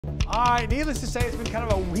All right, needless to say, it's been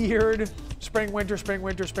kind of a weird spring, winter, spring,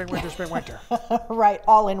 winter, spring, winter, spring, winter. Right,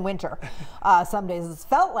 all in winter. Some days it's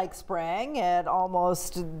felt like spring, it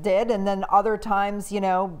almost did, and then other times,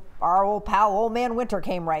 our old pal, old man winter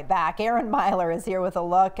came right back. Aaron Myler is here with a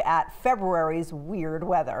look at February's weird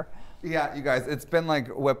weather. Yeah, you guys, it's been like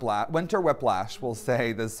winter whiplash, we'll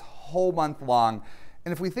say, this whole month long.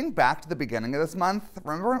 And if we think back to the beginning of this month,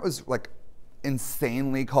 remember when it was like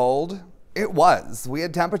insanely cold? It was. We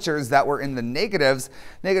had temperatures that were in the negatives,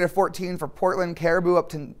 -14 for Portland, Caribou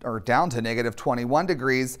down to -21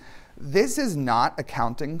 degrees. This is not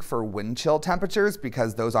accounting for wind chill temperatures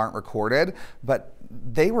because those aren't recorded, but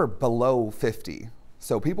they were below 50.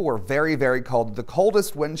 So people were very, very cold. The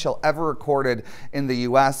coldest wind chill ever recorded in the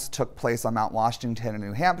US took place on Mount Washington in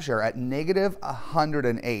New Hampshire at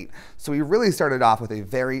 -108. So we really started off with a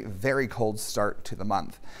very, very cold start to the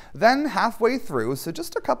month. Then halfway through, so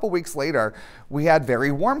just a couple weeks later, we had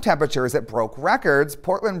very warm temperatures that broke records.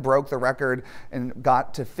 Portland broke the record and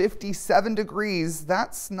got to 57 degrees.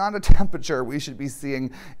 That's not a temperature we should be seeing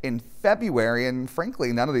in February, and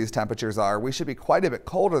frankly, none of these temperatures are. We should be quite a bit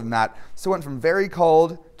colder than that. So it went from very cold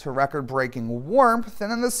to record-breaking warmth, and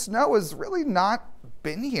then the snow has really not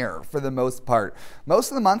been here for the most part. Most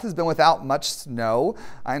of the month has been without much snow.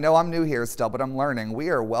 I know I'm new here still, but I'm learning. We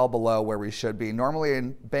are well below where we should be. Normally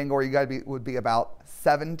in Bangor, you guys would be about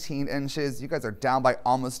 17 inches. You guys are down by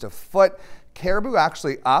almost a foot. Caribou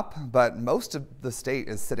actually up, but most of the state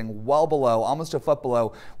is sitting well below, almost a foot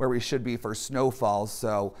below where we should be for snowfall.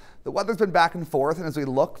 So the weather's been back and forth, and as we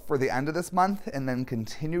look for the end of this month and then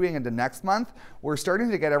continuing into next month, we're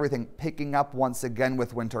starting to get everything picking up once again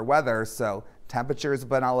with winter weather. So temperatures have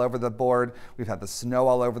been all over the board. We've had the snow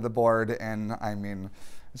all over the board, and I mean,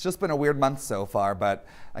 it's just been a weird month so far, but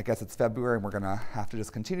I guess it's February and we're gonna have to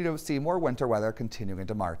just continue to see more winter weather continuing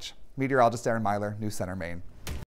into March. Meteorologist Aaron Myler, News Center, Maine.